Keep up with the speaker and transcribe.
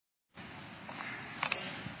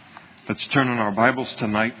Let's turn in our Bibles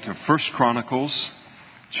tonight to 1 Chronicles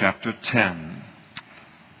chapter 10.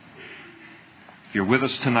 If you're with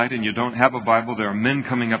us tonight and you don't have a Bible, there are men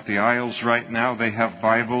coming up the aisles right now. They have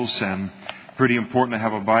Bibles, and pretty important to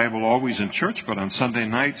have a Bible always in church, but on Sunday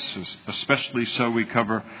nights, especially so, we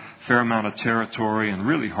cover a fair amount of territory and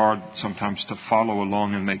really hard sometimes to follow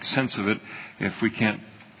along and make sense of it if we can't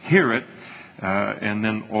hear it. And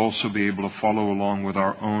then also be able to follow along with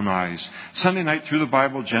our own eyes. Sunday night through the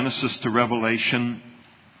Bible, Genesis to Revelation,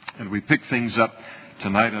 and we pick things up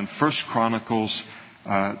tonight in 1 Chronicles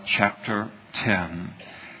chapter 10.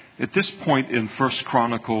 At this point in 1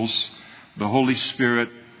 Chronicles, the Holy Spirit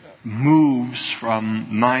moves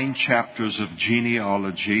from 9 chapters of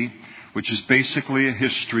genealogy, which is basically a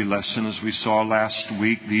history lesson, as we saw last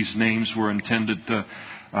week. These names were intended to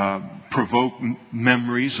provoke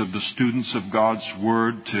memories of the students of God's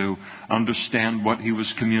Word to understand what He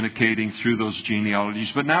was communicating through those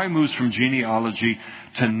genealogies. But now He moves from genealogy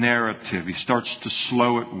to narrative. He starts to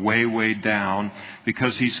slow it way down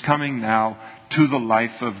because He's coming now to the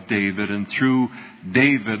life of David. And through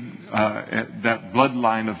David, that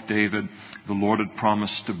bloodline of David, the Lord had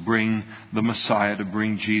promised to bring the Messiah, to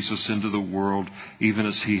bring Jesus into the world, even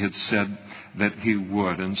as He had said that He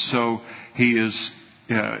would. And so He is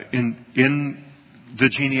in the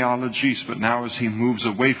genealogies, but now as He moves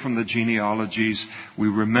away from the genealogies, we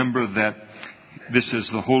remember that this is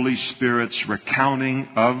the Holy Spirit's recounting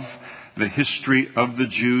of the history of the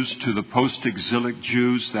Jews to the post-exilic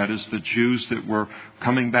Jews, that is the Jews that were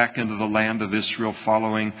coming back into the land of Israel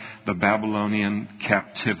following the Babylonian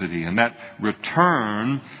captivity. And that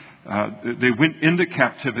return, they went into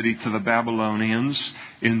captivity to the Babylonians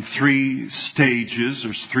in 3 stages,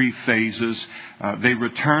 or 3 phases. They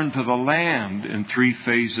returned to the land in 3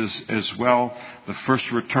 phases as well. The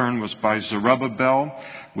first return was by Zerubbabel,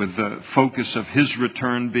 with the focus of his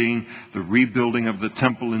return being the rebuilding of the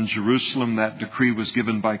temple in Jerusalem. That decree was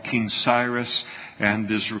given by King Cyrus and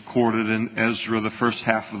is recorded in Ezra, the first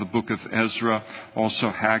half of the book of Ezra.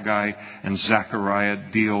 Also Haggai and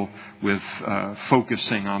Zechariah deal with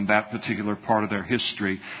focusing on that particular part of their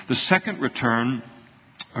history. The second return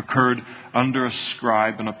occurred under a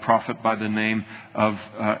scribe and a prophet by the name of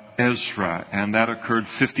Ezra. And that occurred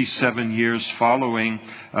 57 years following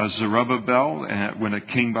Zerubbabel, when a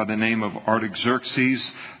king by the name of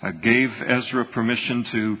Artaxerxes gave Ezra permission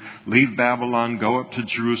to leave Babylon, go up to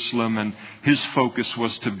Jerusalem, and his focus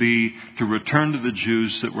was to return to the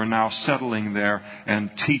Jews that were now settling there and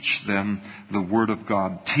teach them the Word of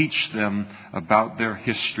God, teach them about their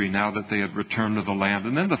history now that they had returned to the land.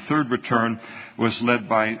 And then the third return was led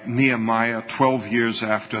by Nehemiah 12 years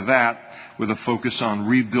after that, with a focus on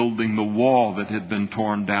rebuilding the wall that had been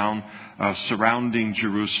torn down surrounding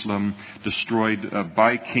Jerusalem, destroyed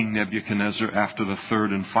by King Nebuchadnezzar after the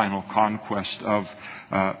third and final conquest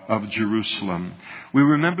of Jerusalem. We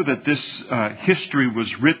remember that this history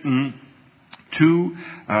was written to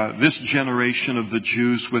this generation of the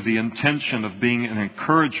Jews with the intention of being an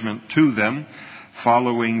encouragement to them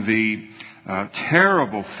following the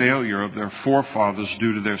terrible failure of their forefathers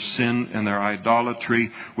due to their sin and their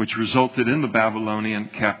idolatry, which resulted in the Babylonian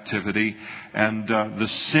captivity. And the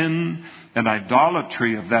sin and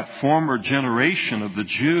idolatry of that former generation of the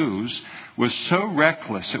Jews was so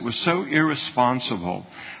reckless, it was so irresponsible,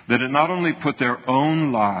 that it not only put their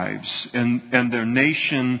own lives and their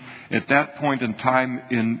nation at that point in time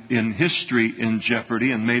in history in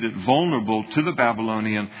jeopardy and made it vulnerable to the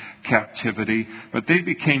Babylonian captivity, but they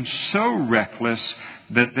became so reckless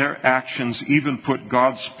that their actions even put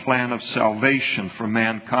God's plan of salvation for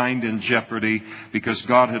mankind in jeopardy, because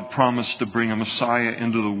God had promised to bring a Messiah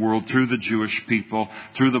into the world through the Jewish people,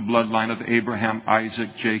 through the bloodline of Abraham, Isaac,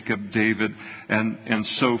 Jacob, David, and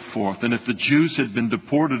so forth. And if the Jews had been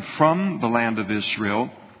deported from the land of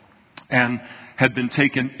Israel and had been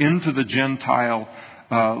taken into the Gentile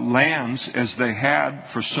lands as they had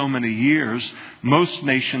for so many years, most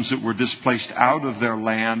nations that were displaced out of their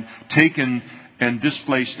land, taken and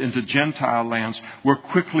displaced into Gentile lands, were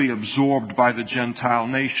quickly absorbed by the Gentile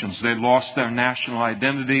nations. They lost their national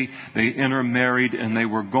identity, they intermarried, and they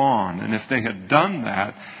were gone. And if they had done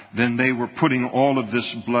that, then they were putting all of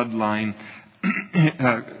this bloodline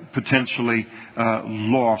potentially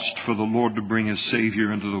lost for the Lord to bring His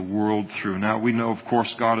Savior into the world through. Now we know, of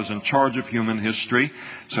course, God is in charge of human history,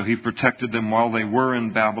 so He protected them while they were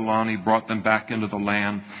in Babylon. He brought them back into the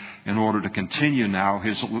land in order to continue now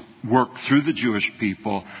His work through the Jewish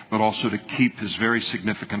people, but also to keep His very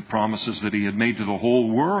significant promises that He had made to the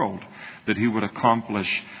whole world, that He would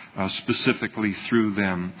accomplish specifically through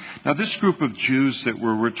them. Now, this group of Jews that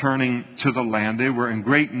were returning to the land, they were in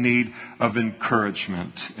great need of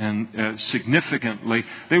encouragement. And significantly,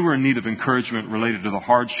 they were in need of encouragement related to the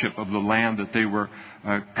hardship of the land that they were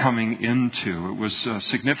coming into. It was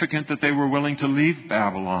significant that they were willing to leave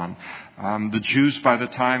Babylon. The Jews, by the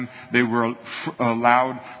time they were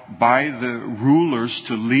allowed by the rulers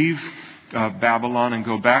to leave Babylon and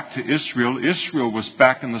go back to Israel. Israel was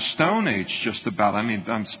back in the Stone Age just about. I mean,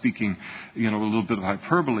 I'm speaking, a little bit of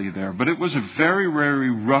hyperbole there. But it was a very, very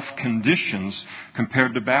rough conditions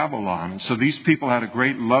compared to Babylon. And so these people had a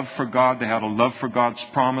great love for God. They had a love for God's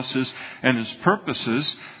promises and His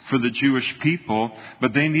purposes for the Jewish people,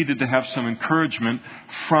 but they needed to have some encouragement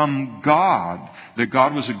from God, that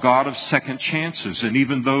God was a God of second chances. And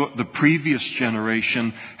even though the previous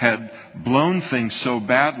generation had blown things so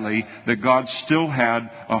badly, that God still had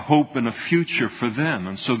a hope and a future for them.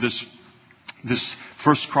 And so this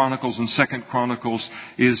First Chronicles and Second Chronicles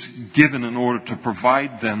is given in order to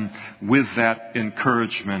provide them with that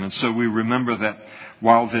encouragement. And so we remember that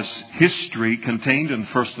while this history contained in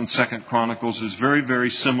First and Second Chronicles is very, very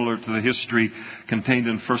similar to the history contained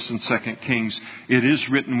in First and Second Kings, it is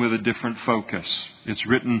written with a different focus. It's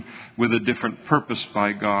written with a different purpose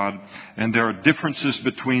by God. And there are differences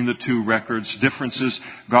between the two records. Differences.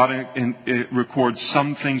 God records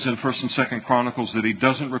some things in First and Second Chronicles that He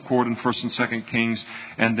doesn't record in First and Second Kings,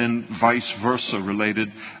 and then vice versa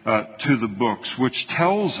related to the books, which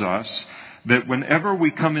tells us that whenever we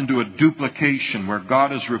come into a duplication where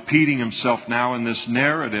God is repeating Himself now in this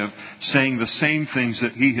narrative, saying the same things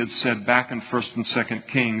that He had said back in 1st and 2nd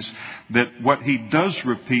Kings, that what He does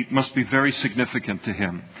repeat must be very significant to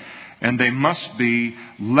Him. And they must be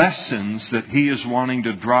lessons that He is wanting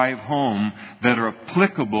to drive home that are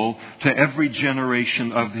applicable to every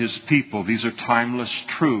generation of His people. These are timeless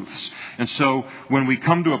truths. And so when we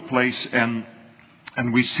come to a place and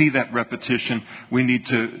we see that repetition, we need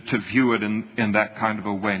to view it in that kind of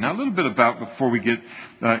a way. Now, a little bit about, before we get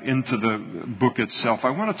into the book itself, I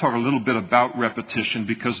want to talk a little bit about repetition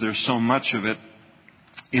because there's so much of it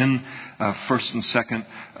in 1st and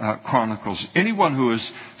 2nd Chronicles. Anyone who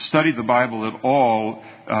has studied the Bible at all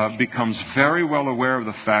becomes very well aware of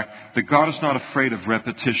the fact that God is not afraid of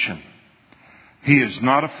repetition. He is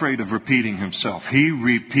not afraid of repeating Himself. He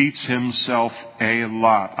repeats Himself a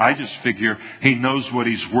lot. I just figure He knows what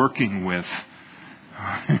He's working with.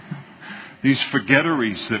 These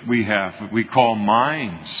forgetteries that we have, that we call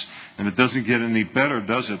minds. And it doesn't get any better,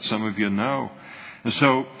 does it? Some of you know. And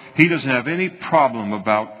so He doesn't have any problem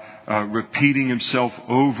about repeating Himself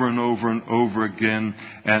over and over and over again.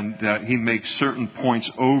 And He makes certain points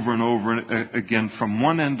over and over again from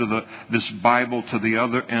one end of this Bible to the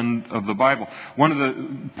other end of the Bible. One of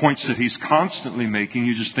the points that He's constantly making,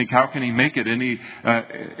 you just think, how can He make it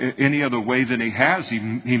any other way than He has?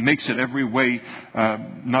 He makes it every way,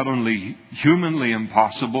 not only humanly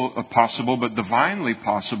possible, but divinely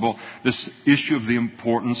possible. This issue of the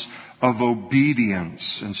importance of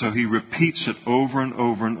obedience. And so He repeats it over and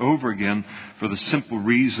over and over again for the simple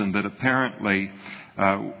reason that apparently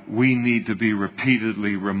we need to be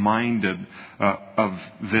repeatedly reminded of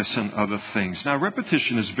this and other things. Now,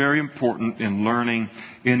 repetition is very important in learning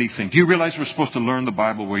anything. Do you realize we're supposed to learn the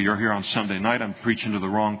Bible where you're here on Sunday night? I'm preaching to the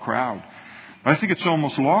wrong crowd. I think it's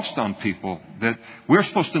almost lost on people that we're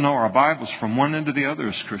supposed to know our Bibles from one end to the other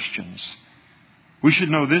as Christians. We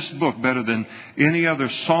should know this book better than any other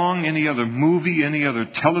song, any other movie, any other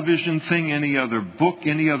television thing, any other book,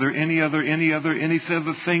 any other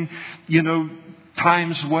thing,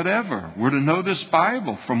 times whatever. We're to know this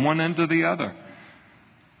Bible from one end to the other.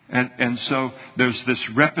 And so there's this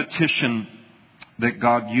repetition that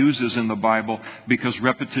God uses in the Bible because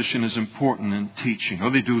repetition is important in teaching.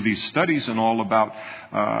 They do these studies and all about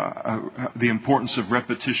the importance of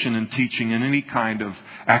repetition in teaching in any kind of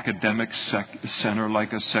academic center,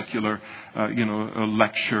 like a secular, a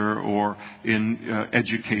lecture, or in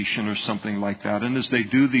education or something like that. And as they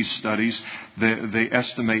do these studies, they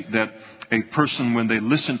estimate that a person, when they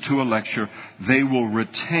listen to a lecture, they will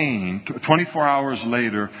retain, 24 hours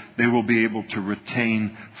later, they will be able to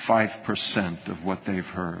retain 5% of what they've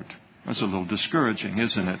heard. That's a little discouraging,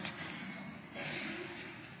 isn't it?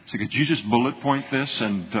 So could you just bullet point this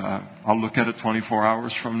and I'll look at it 24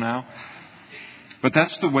 hours from now? But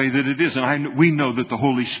that's the way that it is. And we know that the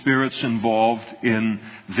Holy Spirit's involved in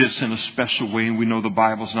this in a special way. And we know the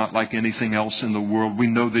Bible's not like anything else in the world. We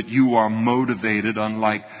know that you are motivated,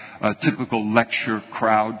 unlike a typical lecture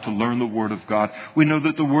crowd, to learn the Word of God. We know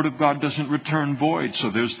that the Word of God doesn't return void.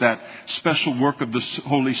 So there's that special work of the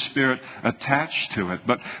Holy Spirit attached to it.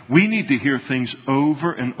 But we need to hear things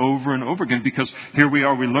over and over and over again, because here we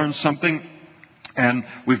are, we learn something, And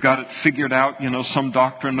we've got it figured out, some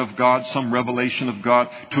doctrine of God, some revelation of God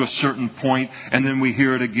to a certain point, and then we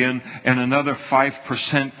hear it again, and another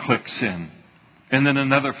 5% clicks in, and then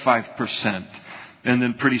another 5%. And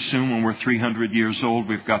then pretty soon when we're 300 years old,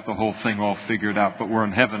 we've got the whole thing all figured out, but we're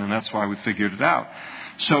in heaven, and that's why we figured it out.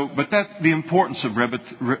 But the importance of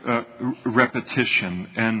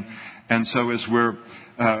repetition, and so as we're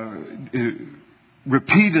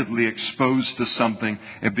repeatedly exposed to something,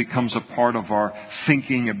 it becomes a part of our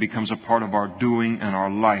thinking, it becomes a part of our doing and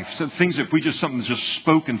our life. So something's just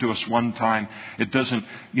spoken to us one time, it doesn't,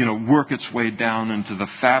 work its way down into the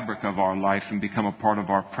fabric of our life and become a part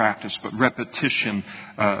of our practice. But repetition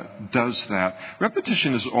does that.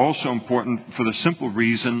 Repetition is also important for the simple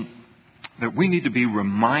reason that we need to be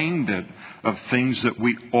reminded of things that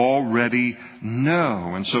we already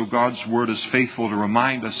know. And so God's Word is faithful to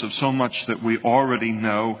remind us of so much that we already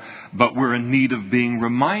know, but we're in need of being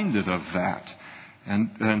reminded of that.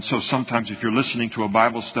 And so sometimes if you're listening to a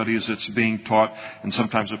Bible study as it's being taught, and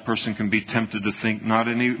sometimes a person can be tempted to think,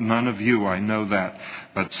 none of you, I know that,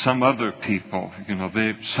 but some other people,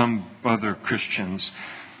 some other Christians.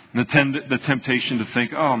 The temptation to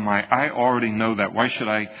think, I already know that. Why should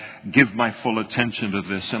I give my full attention to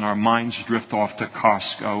this? And our minds drift off to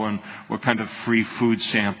Costco and what kind of free food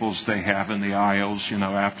samples they have in the aisles,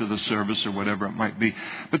 after the service or whatever it might be.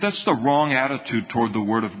 But that's the wrong attitude toward the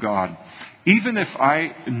Word of God. Even if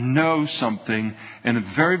I know something and am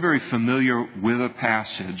very, very familiar with a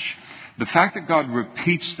passage, the fact that God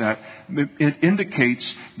repeats that, it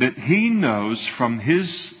indicates that He knows from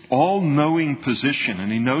His all-knowing position,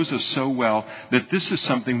 and He knows us so well, that this is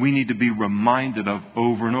something we need to be reminded of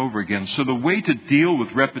over and over again. So the way to deal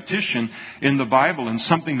with repetition in the Bible, and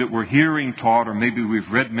something that we're hearing taught, or maybe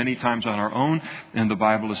we've read many times on our own in the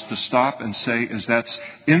Bible, is to stop and say, as that's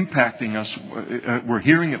impacting us, we're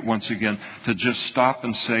hearing it once again, to just stop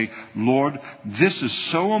and say, Lord, this is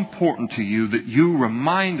so important to you that you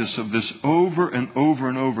remind us of this over and over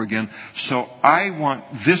and over again. So I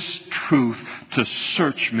want this truth to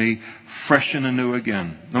search me fresh and anew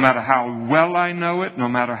again. No matter how well I know it, no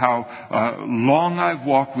matter how long I've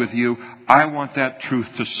walked with you, I want that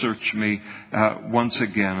truth to search me once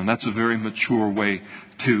again. And that's a very mature way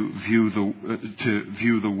to view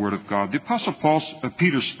the Word of God. The Apostle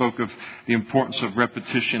Peter spoke of the importance of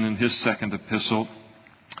repetition in his second epistle.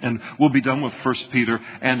 And we'll be done with 1 Peter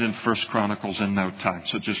and in 1 Chronicles in no time,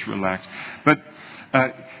 so just relax. But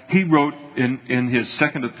he wrote in his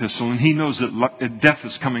second epistle, and he knows that death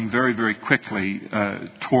is coming very, very quickly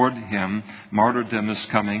toward him. Martyrdom is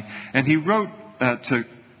coming. And he wrote to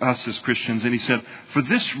us as Christians, and he said, "For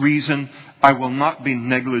this reason I will not be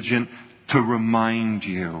negligent to remind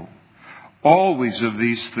you always of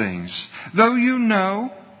these things, though you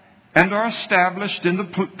know and are established in the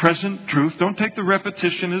present truth." Don't take the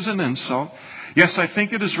repetition as an insult. "Yes, I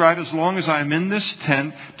think it is right as long as I am in this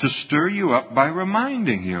tent to stir you up by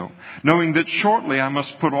reminding you, knowing that shortly I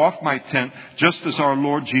must put off my tent, just as our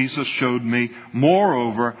Lord Jesus showed me.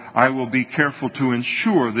 Moreover, I will be careful to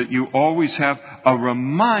ensure that you always have a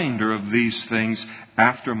reminder of these things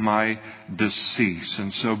after my decease."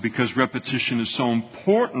 And so because repetition is so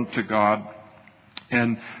important to God,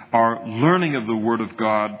 and our learning of the Word of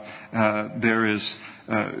God, there is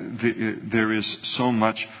so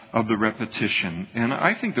much of the repetition. And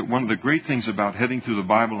I think that one of the great things about heading through the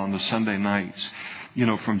Bible on the Sunday nights,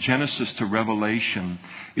 from Genesis to Revelation,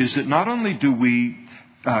 is that not only do we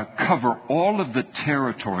cover all of the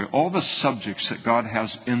territory, all the subjects that God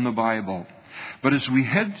has in the Bible, but as we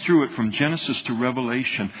head through it from Genesis to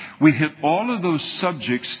Revelation, we hit all of those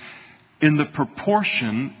subjects in the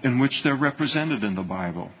proportion in which they're represented in the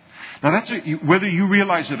Bible. Now, whether you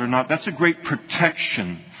realize it or not, that's a great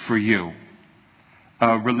protection for you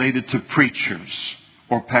related to preachers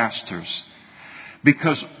or pastors.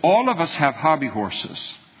 Because all of us have hobby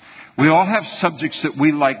horses. We all have subjects that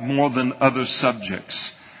we like more than other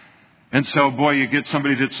subjects. And so, you get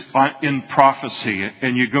somebody that's in prophecy,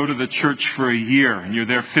 and you go to the church for a year, and you're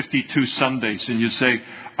there 52 Sundays, and you say,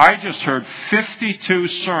 "I just heard 52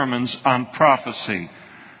 sermons on prophecy."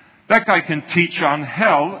 That guy can teach on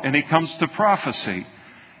hell, and he comes to prophecy.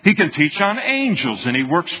 He can teach on angels, and he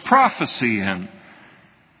works prophecy in.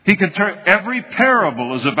 He can every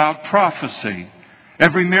parable is about prophecy.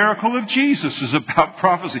 Every miracle of Jesus is about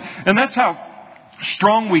prophecy. And that's how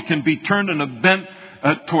strong we can be turned in a bent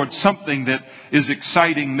towards something that is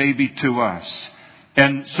exciting maybe to us.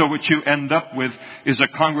 And so what you end up with is a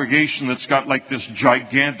congregation that's got like this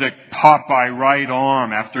gigantic Popeye right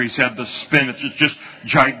arm after he's had the spinach. It's just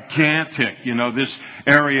gigantic, this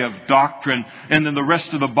area of doctrine. And then the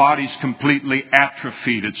rest of the body's completely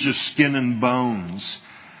atrophied. It's just skin and bones.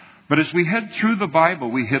 But as we head through the Bible,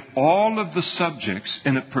 we hit all of the subjects,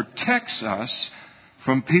 and it protects us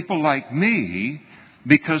from people like me,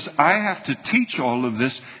 because I have to teach all of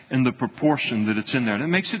this in the proportion that it's in there. And it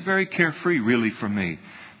makes it very carefree, really, for me.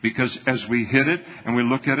 Because as we hit it and we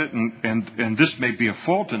look at it, and this may be a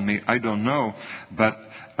fault in me, I don't know. But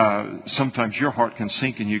sometimes your heart can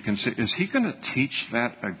sink and you can say, is he going to teach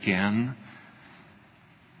that again?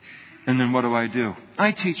 And then what do?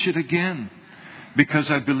 I teach it again. Because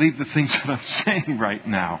I believe the things that I'm saying right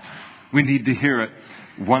now. We need to hear it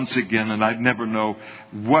once again. And I'd never know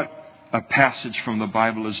what a passage from the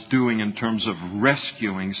Bible is doing in terms of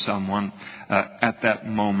rescuing someone at that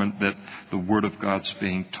moment that the Word of God's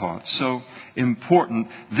being taught. So important.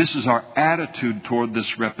 This is our attitude toward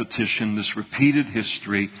this repetition, this repeated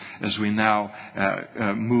history, as we now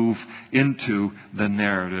move into the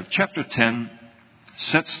narrative. Chapter 10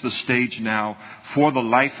 sets the stage now for the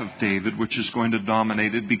life of David, which is going to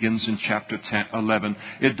dominate. It begins in chapter 11.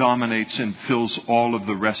 It dominates and fills all of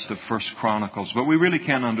the rest of 1 Chronicles. But we really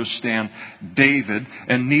can't understand David,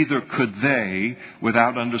 and neither could they,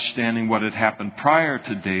 without understanding what had happened prior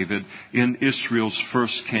to David in Israel's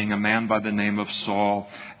first king, a man by the name of Saul,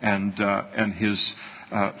 and his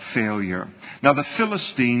failure. Now the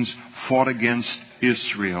Philistines fought against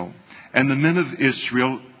Israel. And the men of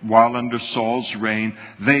Israel, while under Saul's reign,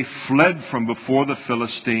 they fled from before the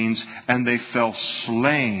Philistines, and they fell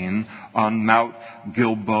slain on Mount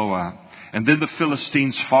Gilboa. And then the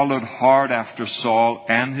Philistines followed hard after Saul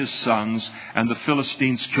and his sons, and the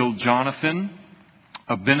Philistines killed Jonathan,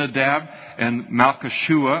 Abinadab, and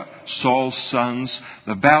Malchishua, Saul's sons.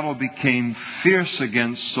 The battle became fierce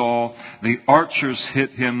against Saul. The archers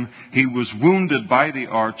hit him. He was wounded by the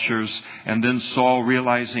archers. And then Saul,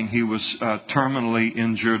 realizing he was terminally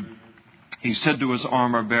injured, he said to his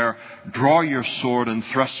armor bearer, "Draw your sword and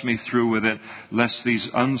thrust me through with it, lest these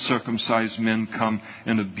uncircumcised men come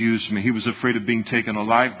and abuse me." He was afraid of being taken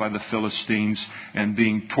alive by the Philistines and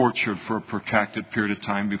being tortured for a protracted period of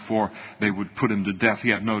time before they would put him to death. He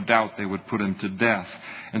had no doubt they would put him to death.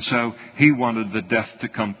 And so he wanted the death to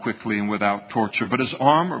come quickly and without torture. But his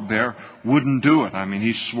armor bearer wouldn't do it. I mean,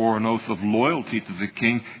 he swore an oath of loyalty to the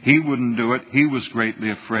king. He wouldn't do it. He was greatly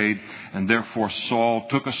afraid. And therefore Saul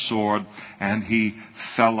took a sword and he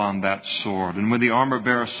fell on that sword. And when the armor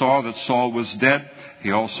bearer saw that Saul was dead,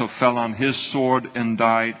 he also fell on his sword and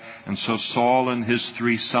died. And so Saul and his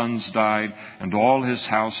 3 sons died, and all his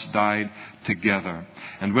house died together.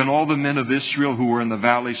 And when all the men of Israel who were in the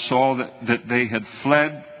valley saw that they had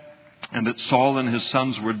fled, and that Saul and his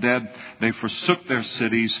sons were dead, they forsook their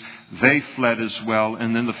cities. They fled as well.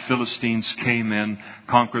 And then the Philistines came in,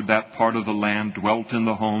 conquered that part of the land, dwelt in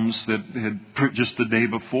the homes that had just the day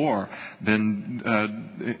before been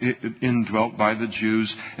indwelt by the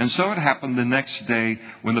Jews. And so it happened the next day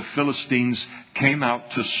when the Philistines came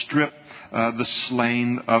out to strip the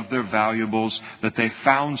slain of their valuables, that they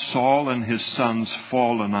found Saul and his sons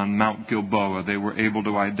fallen on Mount Gilboa. They were able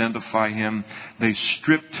to identify him. They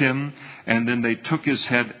stripped him, and then they took his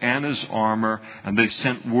head and his armor, and they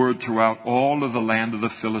sent word throughout all of the land of the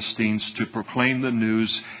Philistines to proclaim the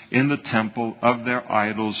news in the temple of their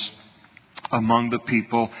idols among the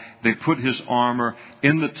people. They put his armor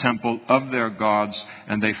in the temple of their gods,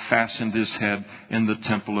 and they fastened his head in the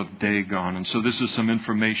temple of Dagon. And so this is some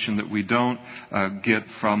information that we don't get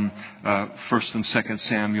from 1st and 2nd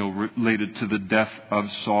Samuel related to the death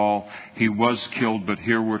of Saul. He was killed, but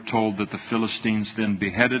here we're told that the Philistines then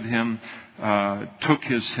beheaded him, took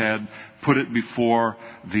his head, put it before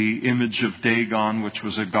the image of Dagon, which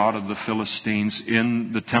was a god of the Philistines,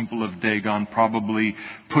 in the temple of Dagon, probably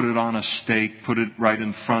put it on a stake, put it right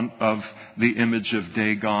in front of the image of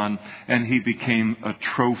Dagon, and he became a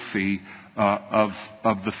trophy of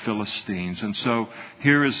the Philistines. And so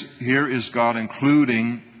here is God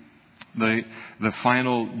including the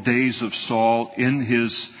final days of Saul in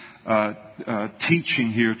his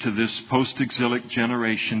teaching here to this post-exilic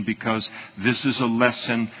generation, because this is a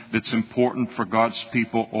lesson that's important for God's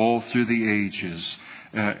people all through the ages.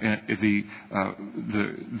 The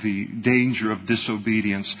danger of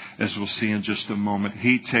disobedience, as we'll see in just a moment.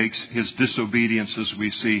 He takes his disobedience, as we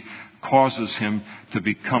see, causes him to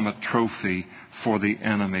become a trophy for the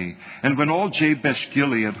enemy. And when all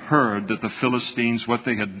Jabesh-Gilead heard that the Philistines, what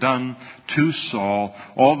they had done to Saul,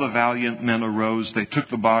 all the valiant men arose. They took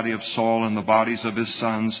the body of Saul and the bodies of his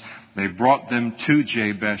sons. They brought them to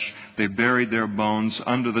Jabesh. They buried their bones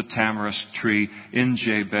under the tamarisk tree in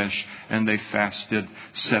Jabesh, and they fasted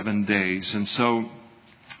 7 days. And so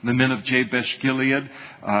the men of Jabesh-Gilead,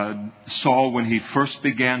 Saul, when he first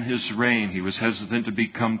began his reign, he was hesitant to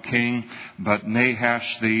become king. But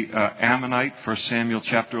Nahash the Ammonite, 1 Samuel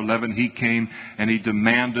chapter 11, he came and he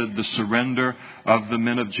demanded the surrender of the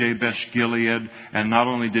men of Jabesh-Gilead. And not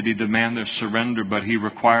only did he demand their surrender, but he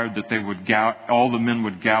required that they would all the men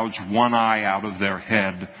would gouge one eye out of their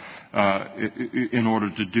head in order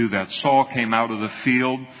to do that. Saul came out of the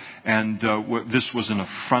field, and this was an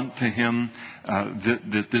affront to him,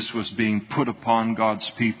 that this was being put upon God's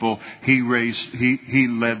people. He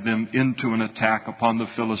led them into an attack upon the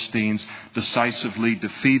Philistines, decisively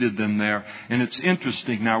defeated them there. And it's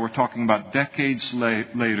interesting now, we're talking about decades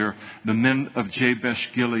later, the men of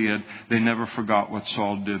Jabesh-Gilead, they never forgot what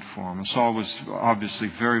Saul did for them. And Saul was obviously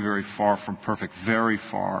very, very far from perfect, very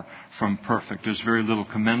far from perfect. There's very little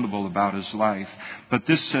commendable about his life. But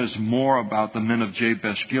this says more about the men of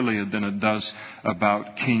Jabesh-Gilead than it does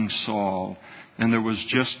about King Saul. And there was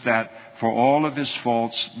just that, for all of his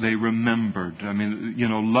faults, they remembered. I mean,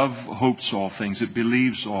 love hopes all things. It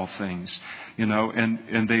believes all things.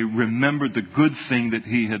 And they remembered the good thing that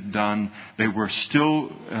he had done. They were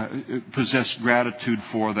still possessed gratitude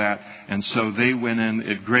for that. And so they went in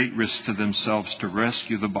at great risk to themselves to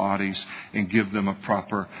rescue the bodies and give them a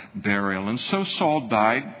proper burial. And so Saul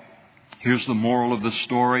died. Here's the moral of the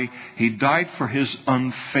story. He died for his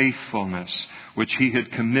unfaithfulness, which he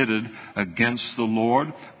had committed against the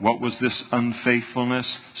Lord. What was this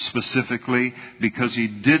unfaithfulness specifically? Because he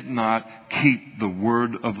did not keep the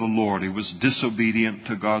word of the Lord. He was disobedient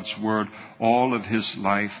to God's word all of his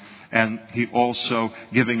life. And he also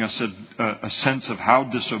giving us a sense of how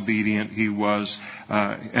disobedient he was,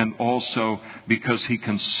 and also because he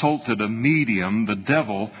consulted a medium, the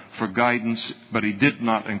devil, for guidance, but he did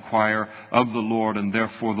not inquire of the Lord, and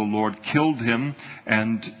therefore the Lord killed him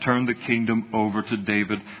and turned the kingdom over to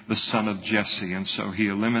David, the son of Jesse. And so he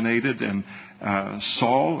eliminated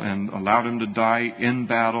Saul and allowed him to die in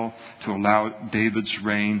battle to allow David's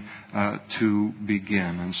reign to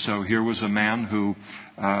begin. And so here was a man who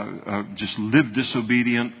just lived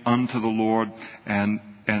disobedient unto the Lord, and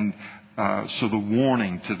so the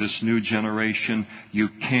warning to this new generation: you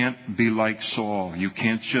can't be like Saul. You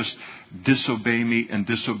can't just disobey me and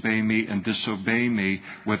disobey me and disobey me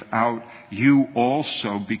without you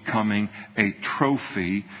also becoming a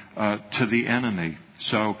trophy to the enemy.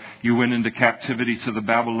 So you went into captivity to the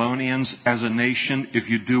Babylonians as a nation. If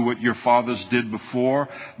you do what your fathers did before,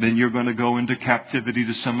 then you're going to go into captivity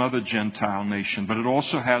to some other Gentile nation. But it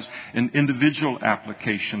also has an individual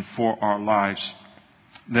application for our lives.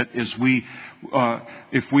 That if we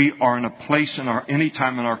are in a place any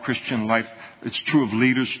time in our Christian life, it's true of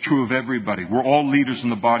leaders, true of everybody. We're all leaders in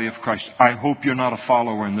the body of Christ. I hope you're not a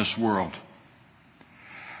follower in this world.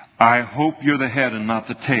 I hope you're the head and not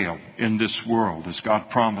the tail in this world, as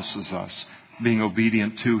God promises us, being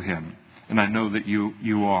obedient to Him. And I know that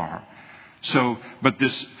you are. So, but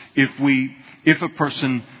if a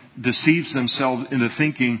person deceives themselves into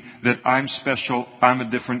thinking that I'm special, I'm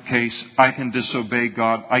a different case, I can disobey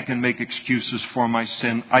God, I can make excuses for my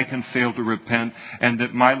sin, I can fail to repent, and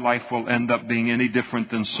that my life will end up being any different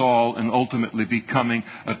than Saul and ultimately becoming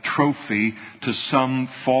a trophy to some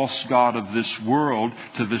false god of this world,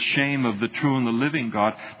 to the shame of the true and the living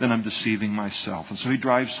God, then I'm deceiving myself. And so he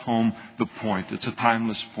drives home the point. It's a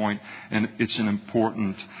timeless point, and it's an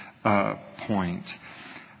important point.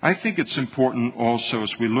 I think it's important also,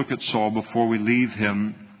 as we look at Saul before we leave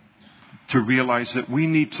him, to realize that we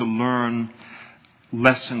need to learn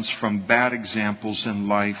lessons from bad examples in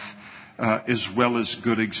life as well as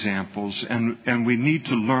good examples. And we need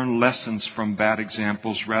to learn lessons from bad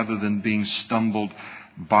examples rather than being stumbled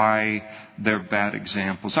by their bad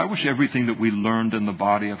examples. I wish everything that we learned in the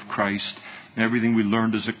body of Christ, everything we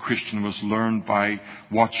learned as a Christian, was learned by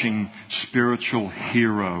watching spiritual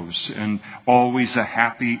heroes, and always a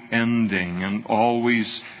happy ending, and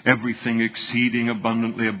always everything exceeding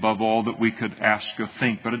abundantly above all that we could ask or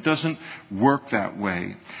think. But it doesn't work that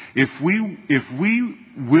way. If we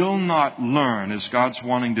will not learn, as God's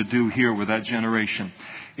wanting to do here with that generation,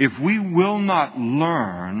 if we will not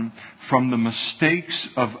learn from the mistakes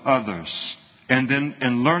of others, and then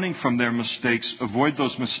in learning from their mistakes, avoid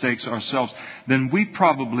those mistakes ourselves, then we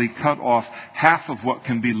probably cut off half of what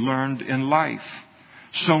can be learned in life.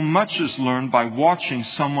 So much is learned by watching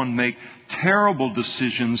someone make terrible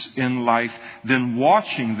decisions in life, then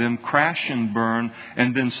watching them crash and burn,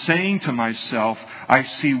 and then saying to myself, I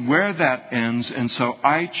see where that ends, and so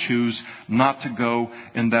I choose not to go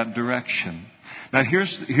in that direction. Now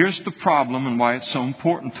here's the problem and why it's so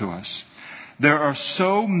important to us. There are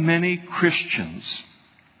so many Christians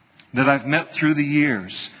that I've met through the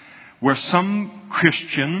years where some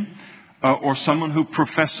Christian or someone who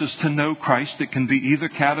professes to know Christ, it can be either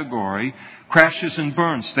category, crashes and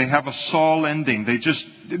burns. They have a Saul ending. They just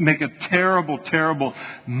make a terrible, terrible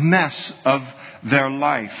mess of their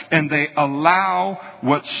life. And they allow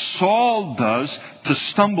what Saul does to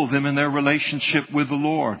stumble them in their relationship with the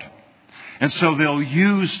Lord. And so they'll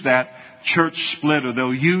use that church split, or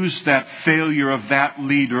they'll use that failure of that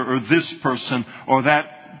leader or this person or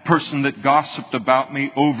that person that gossiped about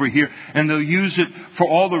me over here, and they'll use it for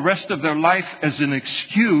all the rest of their life as an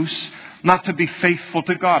excuse not to be faithful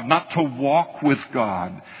to God, not to walk with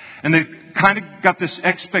God. And they've kind of got this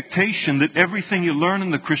expectation that everything you learn in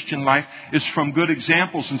the Christian life is from good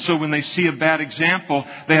examples. And so when they see a bad example,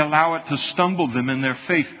 they allow it to stumble them in their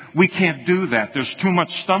faith. We can't do that. There's too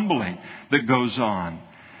much stumbling that goes on.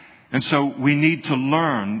 And so we need to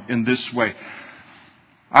learn in this way.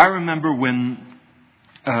 I remember when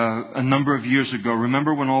a number of years ago,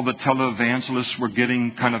 remember when all the televangelists were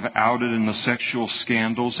getting kind of outed in the sexual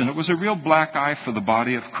scandals? And it was a real black eye for the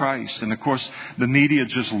body of Christ. And of course, the media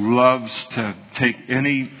just loves to take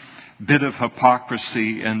any bit of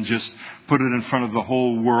hypocrisy and just put it in front of the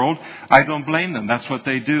whole world. I don't blame them. That's what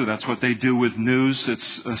they do. That's what they do with news.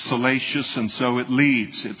 It's salacious, and so it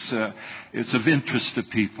leads. It's of interest to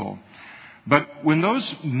people. But when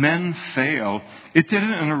those men fail, it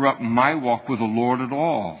didn't interrupt my walk with the Lord at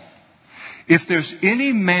all. If there's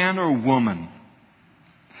any man or woman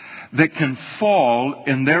that can fall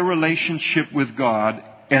in their relationship with God,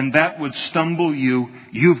 and that would stumble you,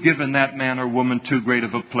 you've given that man or woman too great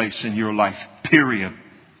of a place in your life. Period.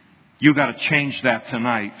 You've got to change that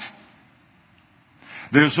tonight.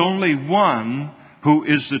 There's only one who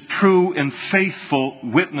is the true and faithful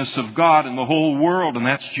witness of God in the whole world, and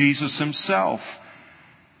that's Jesus Himself.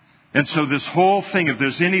 And so this whole thing, if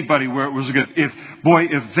there's anybody where it was good,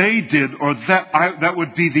 if they did, or that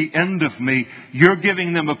would be the end of me, you're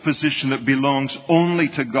giving them a position that belongs only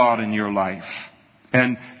to God in your life.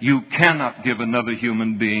 And you cannot give another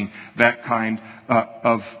human being that kind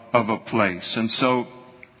of a place. And so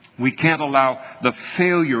we can't allow the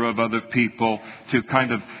failure of other people to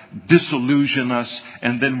kind of disillusion us,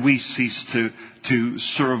 and then we cease to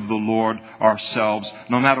serve the Lord ourselves.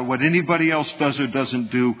 No matter what anybody else does or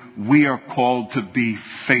doesn't do, we are called to be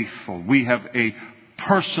faithful. We have a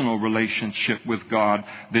personal relationship with God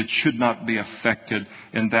that should not be affected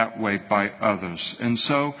in that way by others. And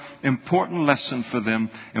so, important lesson for them,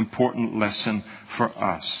 important lesson for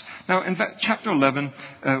us. Now, in fact, chapter 11,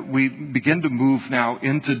 we begin to move now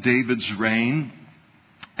into David's reign.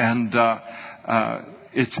 And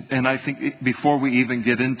I think before we even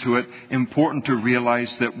get into it, important to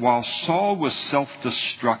realize that while Saul was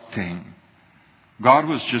self-destructing, God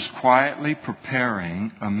was just quietly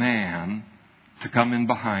preparing a man to come in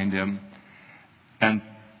behind him and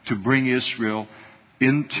to bring Israel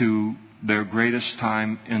into their greatest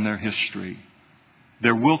time in their history.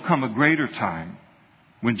 There will come a greater time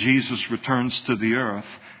when Jesus returns to the earth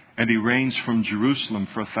and He reigns from Jerusalem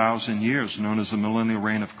for 1,000 years, known as the millennial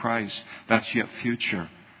reign of Christ. That's yet future.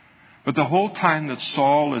 But the whole time that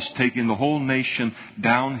Saul is taking the whole nation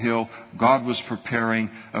downhill, God was preparing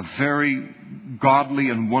a very godly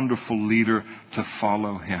and wonderful leader to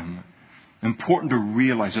follow Him. Important to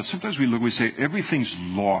realize that. Sometimes we say everything's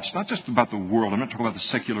lost. Not just about the world. I'm not talking about the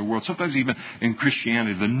secular world. Sometimes even in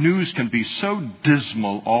Christianity, the news can be so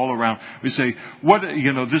dismal all around. We say,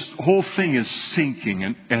 this whole thing is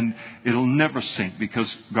sinking, and it'll never sink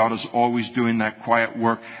because God is always doing that quiet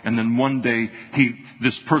work. And then one day,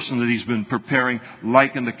 this person that He's been preparing,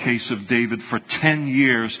 like in the case of David, for 10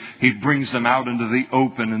 years, He brings them out into the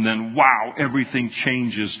open, and then wow, everything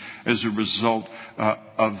changes as a result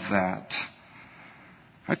of that.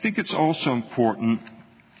 I think it's also important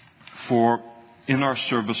for in our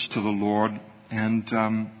service to the Lord,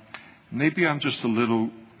 and maybe I'm just a little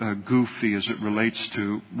goofy as it relates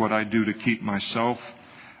to what I do to keep myself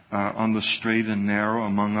on the straight and narrow,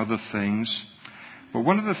 among other things. But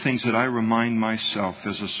one of the things that I remind myself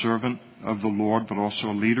as a servant of the Lord, but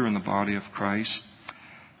also a leader in the body of Christ,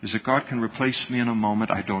 is that God can replace me in a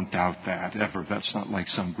moment. I don't doubt that ever. That's not like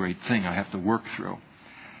some great thing I have to work through.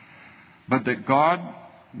 But that God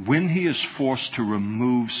when he is forced to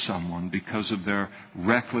remove someone because of their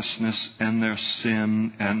recklessness and their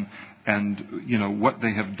sin and what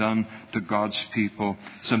they have done to God's people,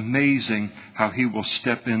 it's amazing how he will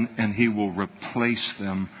step in and he will replace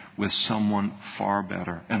them with someone far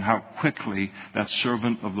better, and how quickly that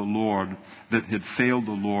servant of the Lord that had failed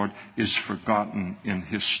the Lord is forgotten in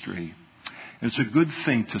history. It's a good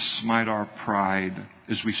thing to smite our pride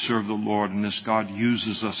as we serve the Lord and as God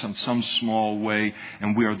uses us in some small way,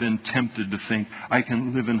 and we are then tempted to think, I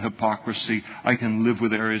can live in hypocrisy, I can live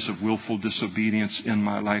with areas of willful disobedience in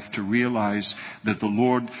my life, to realize that the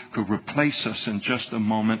Lord could replace us in just a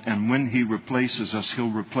moment, and when he replaces us,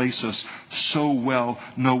 he'll replace us so well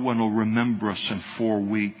no one will remember us in 4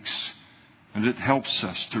 weeks. And it helps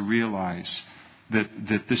us to realize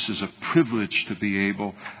that this is a privilege to be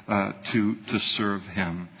able to serve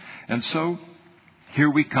him. And so here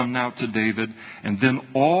we come now to David, and then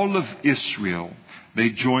all of Israel, they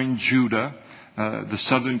joined Judah. The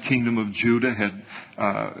southern kingdom of Judah had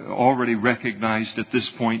already recognized at this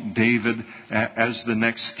point David as the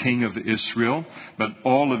next king of Israel. But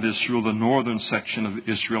all of Israel, the northern section of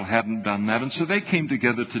Israel, hadn't done that. And so they came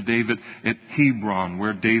together to David at Hebron,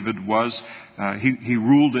 where David was. He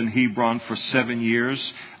ruled in Hebron for 7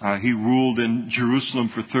 years. He ruled in Jerusalem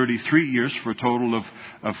for 33 years, for a total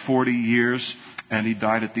of 40 years. And he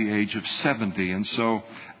died at the age of 70. And so,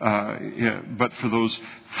 but for those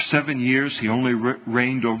 7 years, he only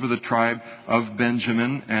reigned over the tribe of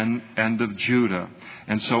Benjamin and of Judah.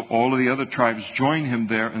 And so all of the other tribes join him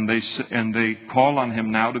there, and they call on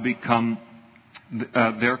him now to become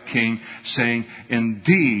their king, saying,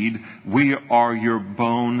 indeed, we are your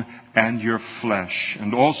bone and your flesh.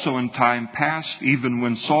 And also in time past, even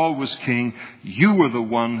when Saul was king, you were the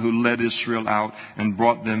one who led Israel out and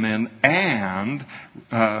brought them in. And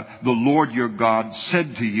the Lord your God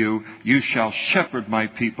said to you, you shall shepherd my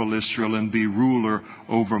people Israel and be ruler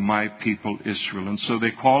over my people Israel. And so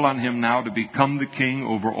they call on him now to become the king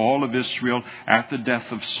over all of Israel at the death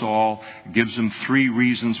of Saul. It gives them 3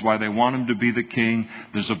 reasons why they want him to be the king.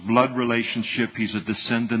 There's a blood relationship. He's a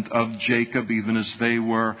descendant of Jacob, even as they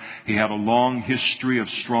were. He had a long history of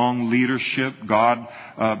strong leadership, God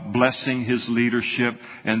blessing his leadership.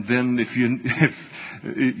 And then if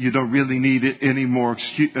you don't really need any more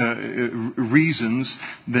reasons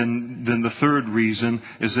than the third reason,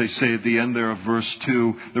 as they say at the end there of verse 2,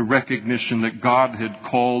 the recognition that God had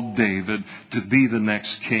called David to be the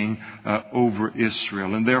next king over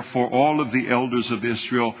Israel. And therefore all of the elders of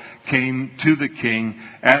Israel came to the king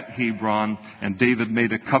at Hebron, and David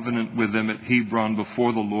made a covenant with them at Hebron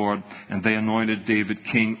before the Lord, and they anointed David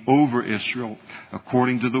king over Israel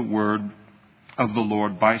according to the word of the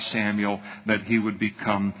Lord by Samuel, that he would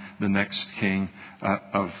become the next king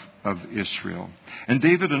of Israel. And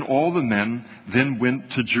David and all the men then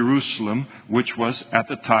went to Jerusalem, which was at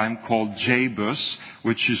the time called Jebus,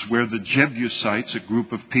 which is where the Jebusites, a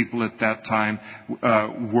group of people at that time,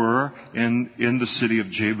 were in the city of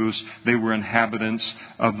Jebus. They were inhabitants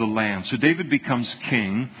of the land. So David becomes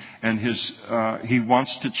king, and he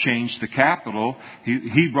wants to change the capital.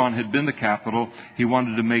 Hebron had been the capital. He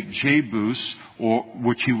wanted to make Jebus,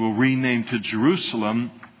 which he will rename to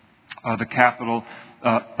Jerusalem, the capital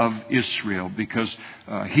of Israel, because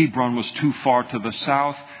Hebron was too far to the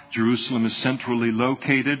south. Jerusalem is centrally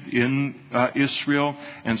located in Israel,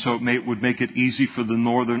 and so it would make it easy for the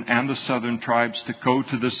northern and the southern tribes to go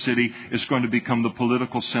to this city. It's going to become the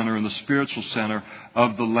political center and the spiritual center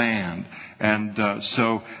of the land. And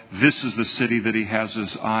so this is the city that he has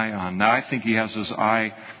his eye on. Now, I think he has his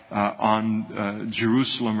eye on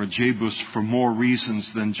Jerusalem or Jebus for more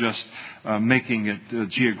reasons than just making it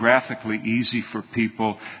geographically easy for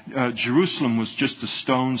people. Jerusalem was just a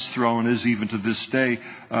stone's throw, and is even to this day,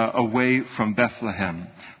 away from Bethlehem,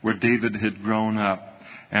 where David had grown up.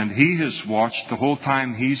 And he has watched the whole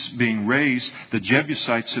time he's being raised. The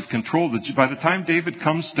Jebusites have controlled it. By the time David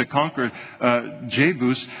comes to conquer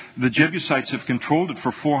Jebus, the Jebusites have controlled it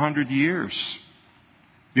for 400 years.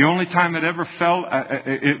 The only time it ever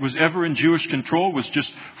it was ever in Jewish control was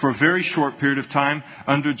just for a very short period of time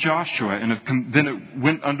under Joshua. And then it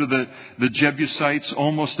went under the Jebusites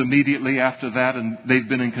almost immediately after that, and they've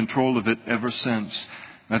been in control of it ever since.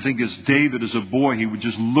 I think as David, as a boy, he would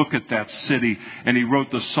just look at that city, and he wrote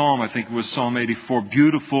the psalm, I think it was Psalm 84,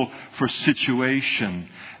 beautiful for situation.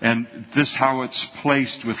 And this how it's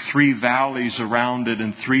placed with 3 valleys around it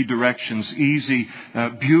in 3 directions. Easy,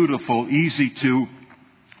 beautiful, easy to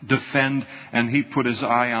defend, and he put his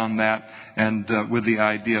eye on that, and with the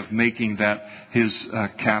idea of making that his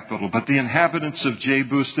capital. But the inhabitants of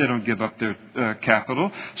Jebus, they don't give up their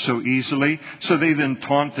capital so easily. So they then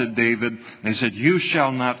taunted David. They said, "You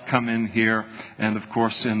shall not come in here." And of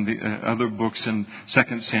course, in the other books in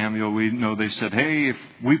 2 Samuel, we know they said, "Hey, if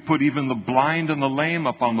we put even the blind and the lame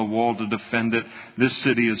up on the wall to defend it, this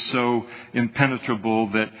city is so impenetrable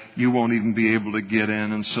that you won't even be able to get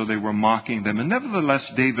in." And so they were mocking them. And nevertheless,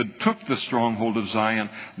 David took the stronghold of Zion,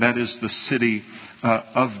 that is the city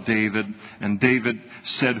of David. And David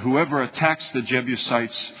said, "Whoever attacks the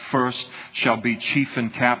Jebusites first shall be chief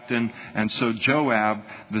and captain." And so Joab,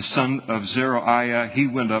 the son of Zeruiah, he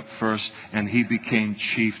went up first and he became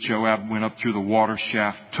chief. Joab went up through the water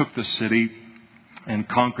shaft, took the city, and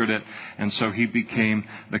conquered it. And so he became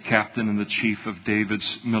the captain and the chief of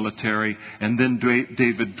David's military. And then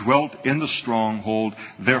David dwelt in the stronghold.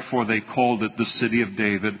 Therefore they called it the city of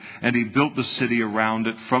David. And he built the city around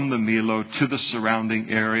it from the Millo to the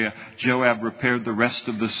surrounding area. Joab repaired the rest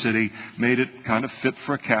of the city, made it kind of fit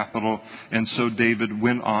for a capital. And so David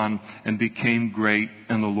went on and became great,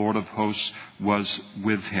 and the Lord of hosts was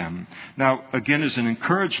with him. Now, again, as an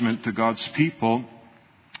encouragement to God's people,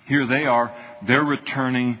 here they are. They're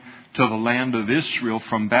returning to the land of Israel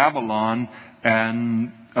from Babylon,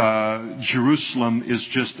 and Jerusalem is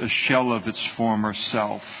just a shell of its former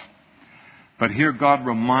self. But here God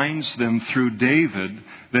reminds them through David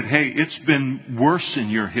that, hey, it's been worse in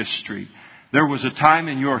your history. There was a time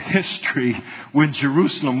in your history when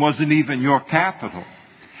Jerusalem wasn't even your capital.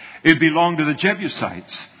 It belonged to the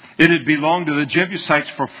Jebusites. It had belonged to the Jebusites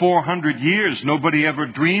for 400 years. Nobody ever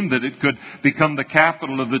dreamed that it could become the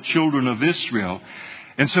capital of the children of Israel.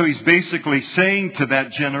 And so he's basically saying to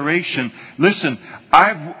that generation, listen,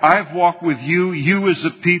 I've walked with you, you as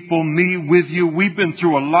a people, me with you. We've been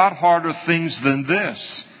through a lot harder things than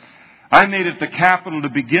this. I made it the capital to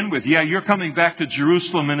begin with. Yeah, you're coming back to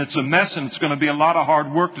Jerusalem and it's a mess, and it's going to be a lot of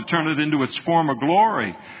hard work to turn it into its former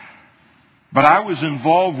glory. But I was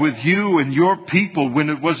involved with you and your people when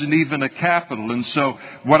it wasn't even a capital. And so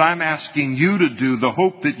what I'm asking you to do, the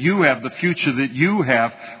hope that you have, the future that you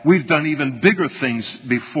have, we've done even bigger things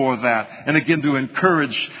before that. And again, to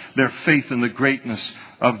encourage their faith in the greatness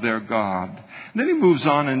of their God. And then he moves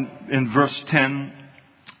on in verse 10.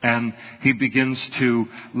 And he begins to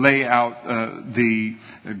lay out the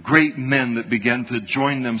great men that began to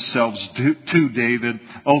join themselves to David,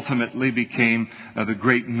 ultimately became the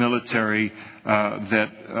great military that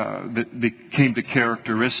came to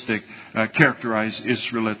characterize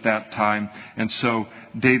Israel at that time. And so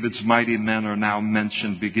David's mighty men are now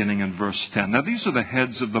mentioned beginning in verse 10. Now these are the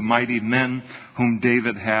heads of the mighty men whom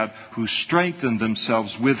David had, who strengthened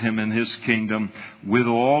themselves with him in his kingdom, with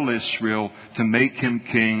all Israel, to make him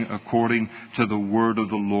king according to the word of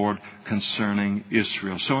the Lord concerning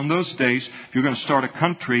Israel. So in those days, if you're going to start a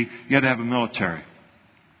country, you had to have a military.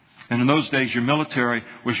 And in those days, your military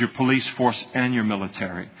was your police force and your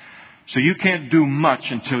military. So you can't do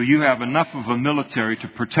much until you have enough of a military to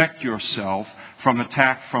protect yourself from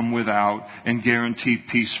attack from without and guarantee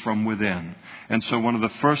peace from within. And so one of the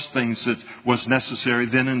first things that was necessary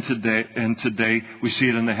then and today, we see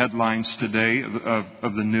it in the headlines today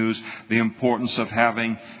of the news, the importance of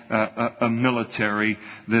having a military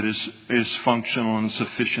that is functional and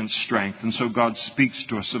sufficient strength. And so God speaks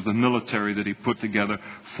to us of the military that he put together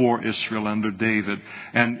for Israel under David.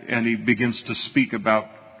 And he begins to speak about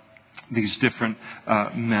these different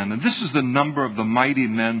men. And this is the number of the mighty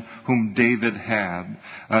men whom David had.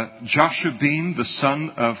 Joshabim, the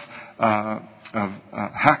son of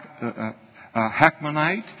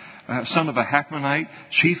Hachmonite, son of a Hachmonite,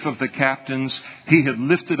 chief of the captains, he had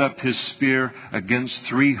lifted up his spear against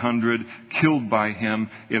 300, killed by him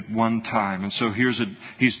at one time. And so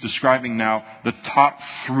he's describing now the top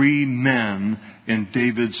 3 men in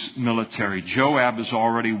David's military. Joab is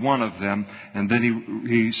already one of them, and then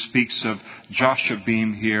he speaks of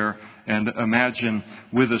Joshabim here. And imagine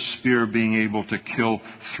with a spear being able to kill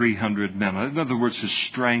 300 men. In other words, his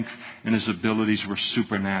strength and his abilities were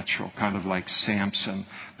supernatural, kind of like Samson.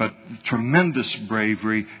 But tremendous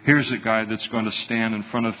bravery. Here's a guy that's going to stand in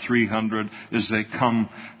front of 300 as they come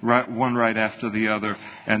one right after the other.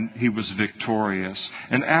 And he was victorious.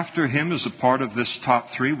 And after him, as a part of this top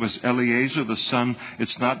 3, was Eleazar, the son.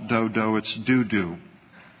 It's not Dodo, it's Dudu.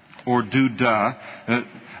 Or Duda.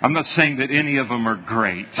 I'm not saying that any of them are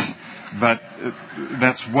great, but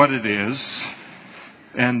that's what it is.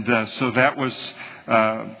 And so that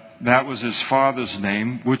was his father's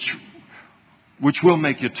name, which will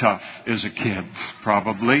make you tough as a kid,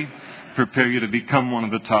 probably. Prepare you to become one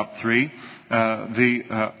of the top 3.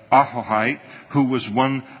 the Ahohite, who was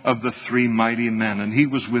one of the three mighty men. And he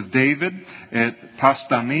was with David at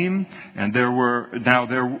Pasdamim, and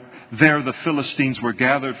there the Philistines were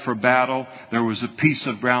gathered for battle. There was a piece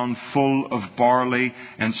of ground full of barley.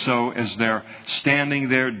 And so as they're standing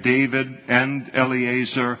there, David and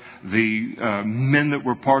Eleazar, the men that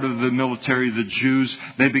were part of the military, the Jews,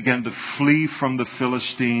 they began to flee from the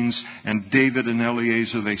Philistines. And David and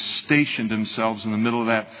Eleazar, they stationed themselves in the middle of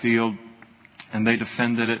that field. And they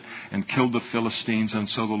defended it and killed the Philistines. And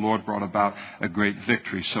so the Lord brought about a great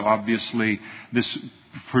victory. So obviously this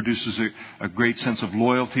produces a great sense of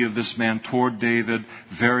loyalty of this man toward David.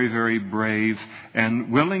 Very, very brave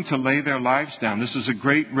and willing to lay their lives down. This is a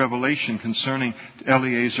great revelation concerning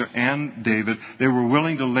Eleazar and David. They were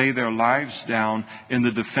willing to lay their lives down in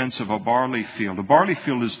the defense of a barley field. A barley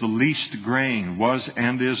field is the least grain, was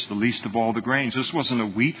and is the least of all the grains. This wasn't a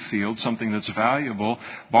wheat field, something that's valuable.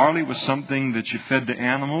 Barley was something that you fed to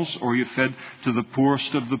animals or you fed to the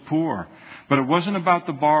poorest of the poor. But it wasn't about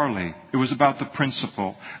the barley. It was about the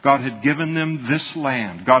principle. God had given them this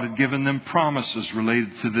land. God had given them promises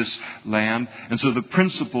related to this land. And so the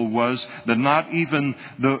principle was that not even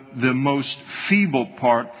the most feeble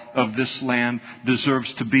part of this land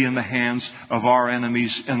deserves to be in the hands of our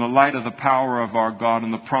enemies in the light of the power of our God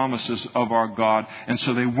and the promises of our God. And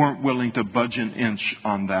so they weren't willing to budge an inch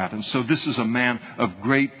on that. And so this is a man of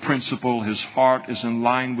great principle. His heart is in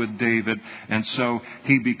line with David. And so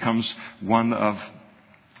he becomes one of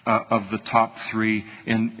the top three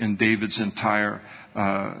in David's entire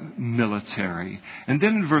military. And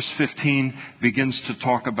then in verse 15 begins to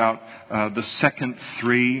talk about the second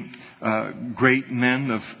three great men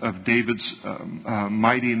of David's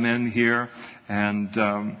mighty men here. And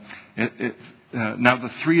now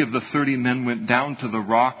the three of the 30 men went down to the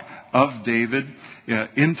rock of David.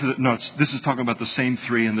 This is talking about the same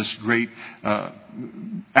three in this great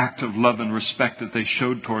act of love and respect that they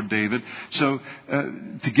showed toward David. So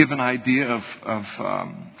to give an idea of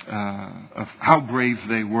how brave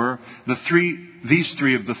they were, these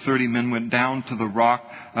three of the 30 men went down to the rock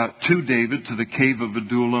to David, to the cave of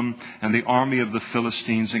Adullam, and the army of the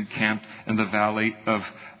Philistines encamped in the valley of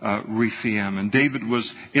Rephaim. And David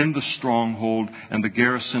was in the stronghold, and the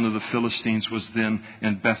garrison of the Philistines was then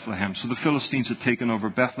in Bethlehem. So the Philistines had taken over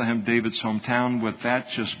Bethlehem, David's hometown. Was that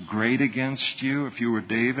just great against you if you were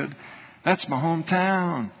David? That's my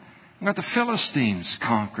hometown. But the Philistines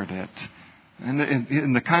conquered it.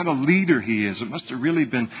 And the kind of leader he is, it must have really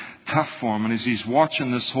been tough for him. And as he's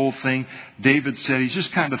watching this whole thing, David said, he's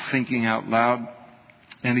just kind of thinking out loud.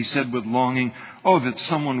 And he said with longing, "Oh, that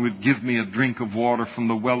someone would give me a drink of water from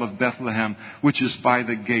the well of Bethlehem, which is by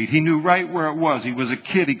the gate." He knew right where it was. He was a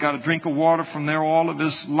kid. He got a drink of water from there all of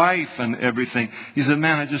his life and everything. He said,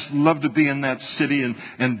 "Man, I just love to be in that city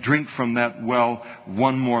and drink from that well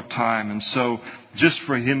one more time." And so just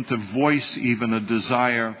for him to voice even a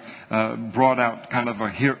desire brought out kind of a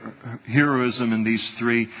heroism in these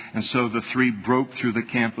three. And so the three broke through the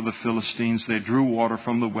camp of the Philistines. They drew water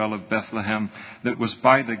from the well of Bethlehem that was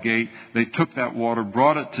by the gate. They took that water,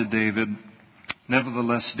 brought it to David.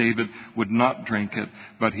 Nevertheless, David would not drink it,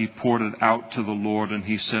 but he poured it out to the Lord. And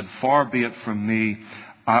he said, "Far be it from me,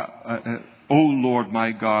 O Lord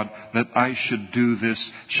my God, that I should do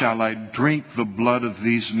this. Shall I drink the blood of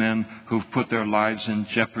these men who've put their lives in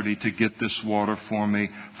jeopardy to get this water for me?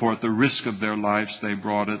 For at the risk of their lives they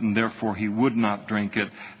brought it, and therefore he would not drink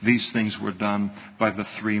it." These things were done by the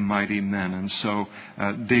three mighty men. And so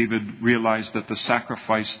David realized that the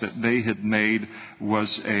sacrifice that they had made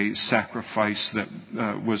was a sacrifice that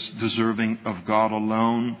was deserving of God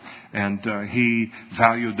alone. And he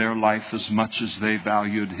valued their life as much as they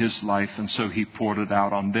valued his life. And so he poured it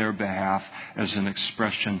out on their behalf as an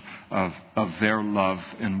expression of their love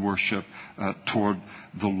and worship toward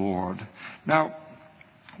the Lord. Now,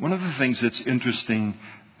 one of the things that's interesting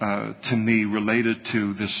to me related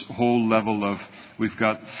to this whole level of, we've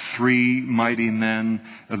got three mighty men,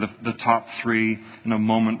 the top three. In a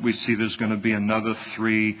moment we see there's going to be another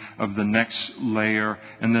three of the next layer,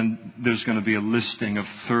 and then there's going to be a listing of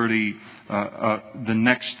 30, the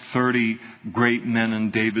next 30 great men in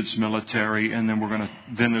David's military, and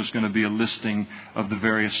then there's going to be a listing of the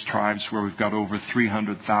various tribes where we've got over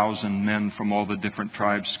 300,000 men from all the different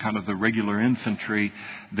tribes, kind of the regular infantry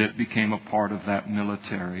that became a part of that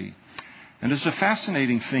military. And it's a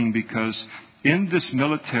fascinating thing because in this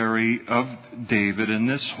military of David, in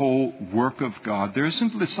this whole work of God,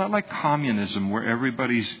 it's not like communism where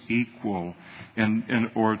everybody's equal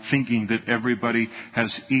or thinking that everybody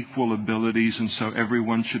has equal abilities and so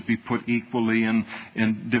everyone should be put equally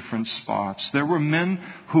in different spots. There were men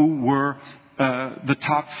who were the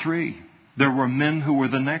top three. There were men who were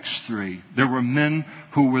the next 3. There were men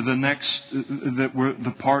who were the next, that were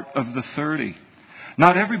the part of the 30.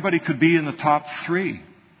 Not everybody could be in the top 3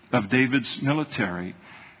 of David's military.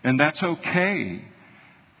 And that's okay.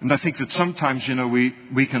 And I think that sometimes,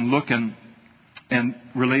 we can look and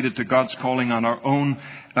relate it to God's calling on our own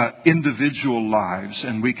individual lives.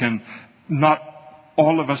 And we can, not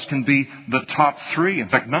all of us can be the top 3. In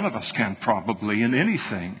fact, none of us can probably in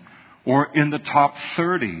anything. Or in the top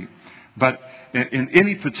 30. But in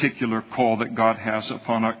any particular call that God has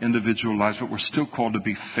upon our individual lives, but we're still called to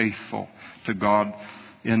be faithful to God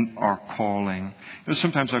in our calling.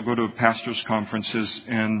 Sometimes I go to pastors' conferences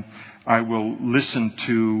and I will listen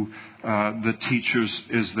to the teachers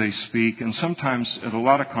as they speak. And sometimes at a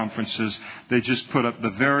lot of conferences, they just put up the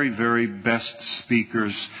very, very best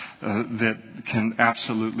speakers that can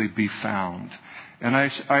absolutely be found. And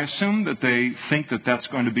I assume that they think that that's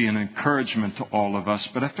going to be an encouragement to all of us.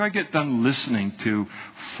 But after I get done listening to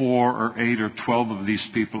 4 or 8 or 12 of these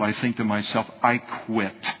people, I think to myself, I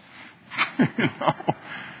quit.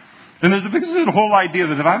 And there's a whole idea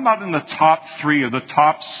that if I'm not in the top 3 or the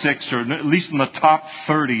top 6 or at least in the top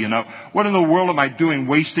 30, what in the world am I doing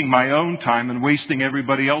wasting my own time and wasting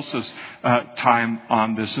everybody else's time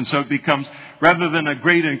on this? And so it becomes, rather than a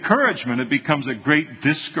great encouragement, it becomes a great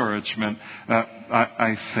discouragement,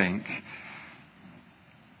 I think.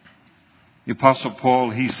 The Apostle Paul,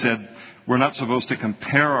 he said, we're not supposed to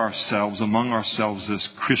compare ourselves among ourselves as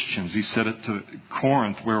Christians. He said it to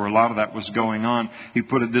Corinth, where a lot of that was going on. He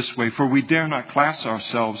put it this way, for we dare not class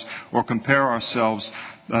ourselves or compare ourselves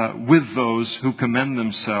with those who commend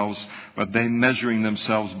themselves, but they measuring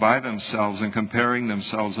themselves by themselves and comparing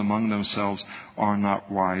themselves among themselves are not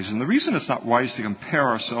wise. And the reason it's not wise to compare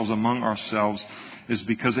ourselves among ourselves is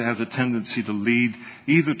because it has a tendency to lead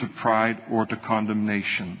either to pride or to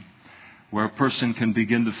condemnation, where a person can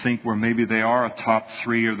begin to think where maybe they are a top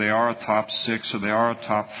 3 or they are a top 6 or they are a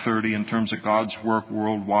top 30 in terms of God's work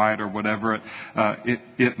worldwide or whatever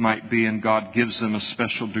it might be, and God gives them a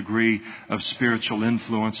special degree of spiritual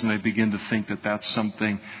influence, and they begin to think that that's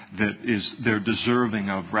something that they're deserving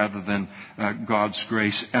of rather than God's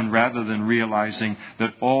grace, and rather than realizing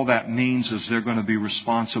that all that means is they're going to be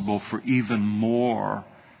responsible for even more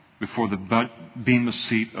before the bema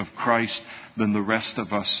seat of Christ than the rest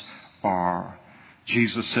of us are.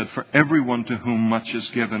 Jesus said, for everyone to whom much is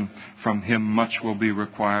given, from him much will be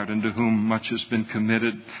required, and to whom much has been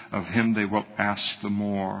committed, of him they will ask the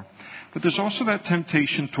more. But there's also that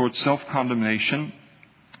temptation towards self-condemnation,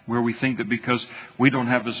 where we think that because we don't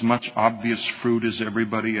have as much obvious fruit as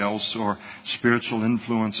everybody else or spiritual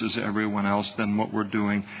influence as everyone else, then what we're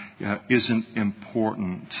doing isn't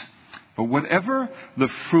important. But whatever the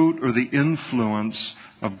fruit or the influence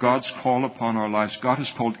of God's call upon our lives, God has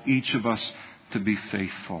called each of us to be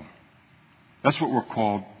faithful. That's what we're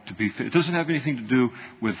called to be. It doesn't have anything to do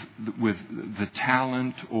with the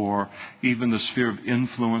talent or even the sphere of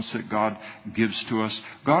influence that God gives to us.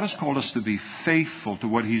 God has called us to be faithful to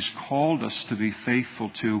what He's called us to be faithful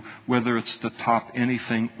to, whether it's the top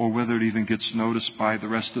anything or whether it even gets noticed by the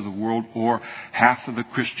rest of the world, or half of the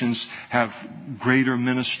Christians have greater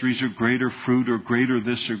ministries or greater fruit or greater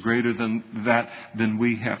this or greater than that than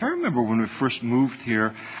we have. I remember when we first moved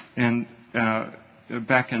here and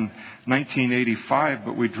back in 1985,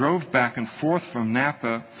 but we drove back and forth from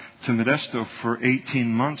Napa to Modesto for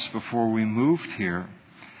 18 months before we moved here.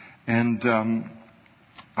 And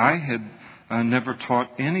I had never taught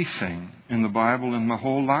anything in the Bible in my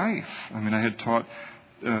whole life. I mean, I had taught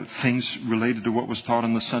things related to what was taught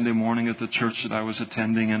on the Sunday morning at the church that I was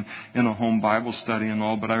attending and in a home Bible study and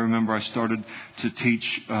all. But I remember I started to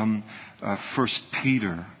teach 1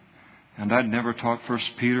 Peter. And I'd never taught 1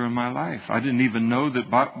 Peter in my life. I didn't even know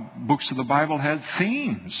that books of the Bible had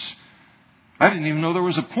themes. I didn't even know there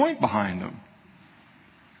was a point behind them.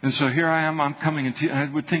 And so here I am, I'm coming and I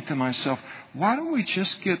would think to myself, why don't we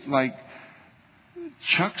just get like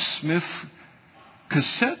Chuck Smith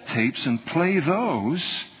cassette tapes and play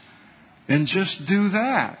those and just do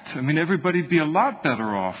that? I mean, everybody'd be a lot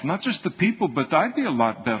better off. Not just the people, but I'd be a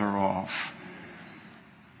lot better off.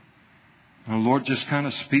 And the Lord just kind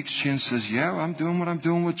of speaks to you and says, yeah, I'm doing what I'm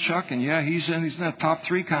doing with Chuck. And yeah, he's in that top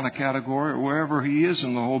 3 kind of category, or wherever he is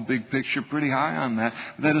in the whole big picture, pretty high on that.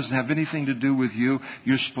 But that doesn't have anything to do with you.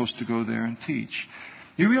 You're supposed to go there and teach.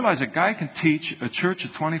 You realize a guy can teach a church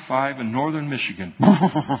of 25 in northern Michigan.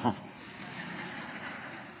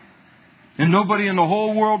 And nobody in the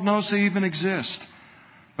whole world knows they even exist.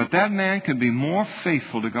 But that man can be more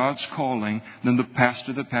faithful to God's calling than the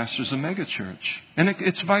pastor that pastors a megachurch. And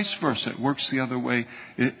it's vice versa. It works the other way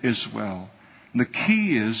as well. The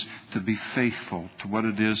key is to be faithful to what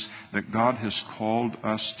it is that God has called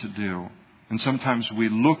us to do. And sometimes we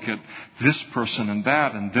look at this person and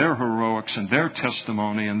that and their heroics and their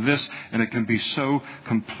testimony and this, and it can be so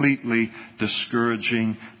completely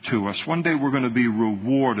discouraging to us. One day we're going to be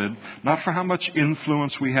rewarded, not for how much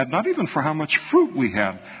influence we had, not even for how much fruit we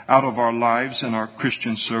had out of our lives and our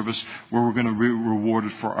Christian service, where we're going to be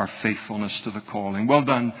rewarded for our faithfulness to the calling. Well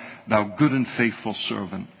done, thou good and faithful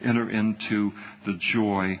servant. Enter into the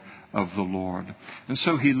joy of the Lord. And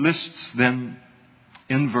so he lists then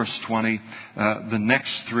in verse 20, the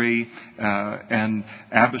next three, and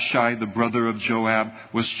Abishai, the brother of Joab,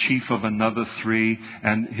 was chief of another three,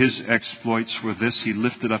 and his exploits were this: he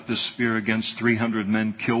lifted up his spear against 300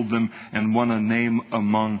 men, killed them, and won a name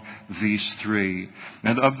among these three.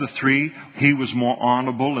 And of the three, he was more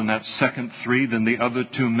honorable in that second three than the other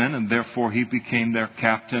two men, and therefore he became their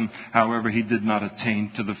captain. However, he did not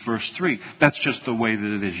attain to the first three. That's just the way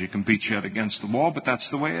that it is. You can beat your head against the wall, but that's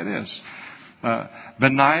the way it is.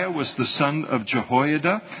 Benaiah was the son of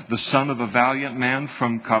Jehoiada, the son of a valiant man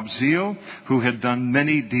from Kabzeel, who had done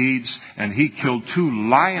many deeds, and he killed 2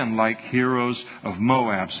 lion-like heroes of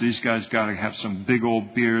Moab. So these guys got to have some big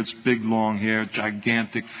old beards, big long hair,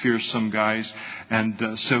 gigantic, fearsome guys.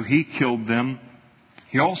 And so he killed them.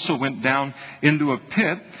 He also went down into a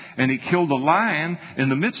pit, and he killed a lion in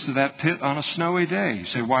the midst of that pit on a snowy day. You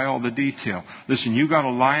say, why all the detail? Listen, you got a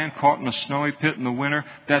lion caught in a snowy pit in the winter,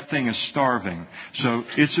 that thing is starving. So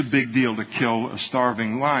it's a big deal to kill a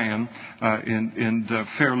starving lion in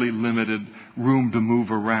fairly limited room to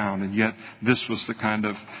move around. And yet this was the kind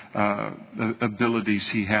of abilities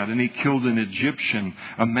he had. And he killed an Egyptian,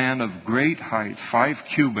 a man of great height, 5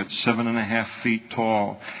 cubits, 7.5 feet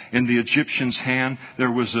tall. In the Egyptian's hand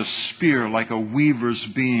there was a spear like a weaver's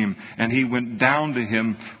beam, and he went down to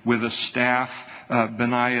him with a staff.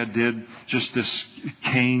 Benaiah did just this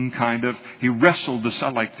cane kind of. He wrestled this, I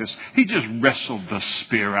like this. He just wrestled the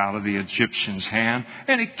spear out of the Egyptian's hand,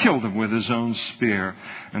 and he killed him with his own spear.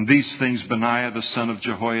 And these things Benaiah, the son of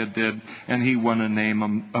Jehoiada, did, and he won a name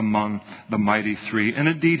among the mighty three. And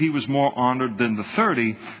indeed, he was more honored than the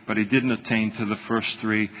 30, but he didn't attain to the first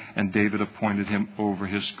three, and David appointed him over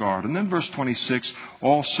his guard. And then verse 26,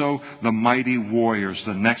 also the mighty warriors,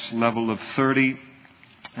 the next level of 30.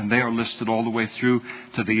 And they are listed all the way through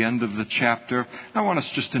to the end of the chapter. I want us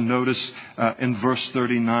just to notice in verse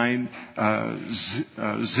 39,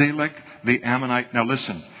 Zelek, the Ammonite. Now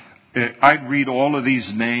listen, I'd read all of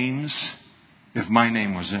these names if my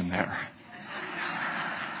name was in there.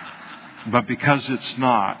 But because it's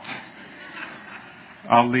not,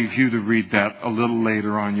 I'll leave you to read that a little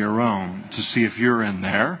later on your own to see if you're in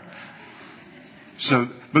there.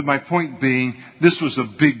 But my point being, this was a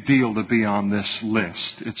big deal to be on this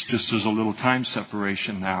list. It's just there's a little time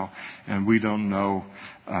separation now, and we don't know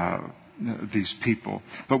these people.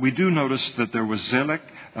 But we do notice that there was Zelek,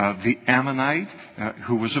 the Ammonite,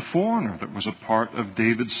 who was a foreigner, that was a part of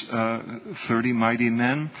David's 30 mighty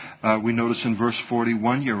men. We notice in verse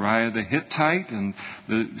 41 Uriah the Hittite, and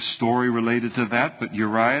the story related to that. But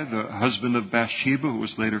Uriah, the husband of Bathsheba, who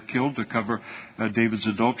was later killed to cover David's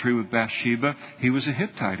adultery with Bathsheba, he was a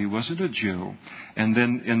Hittite. He wasn't a Jew. And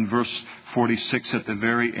then in verse 46 at the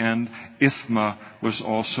very end, Ithma was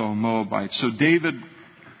also a Moabite. So David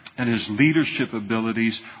and his leadership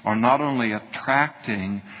abilities are not only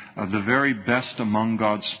attracting the very best among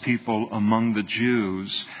God's people, among the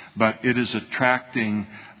Jews, but it is attracting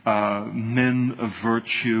men of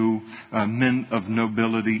virtue, men of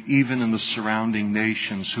nobility, even in the surrounding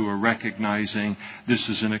nations, who are recognizing this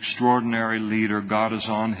is an extraordinary leader. God is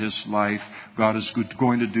on his life. God is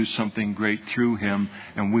going to do something great through him,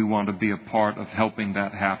 and we want to be a part of helping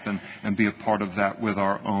that happen and be a part of that with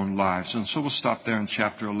our own lives. And so we'll stop there in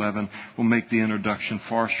chapter 11. We'll make the introduction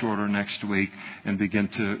far shorter next week and begin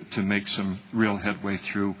to make some real headway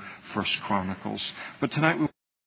through 1 Chronicles. But tonight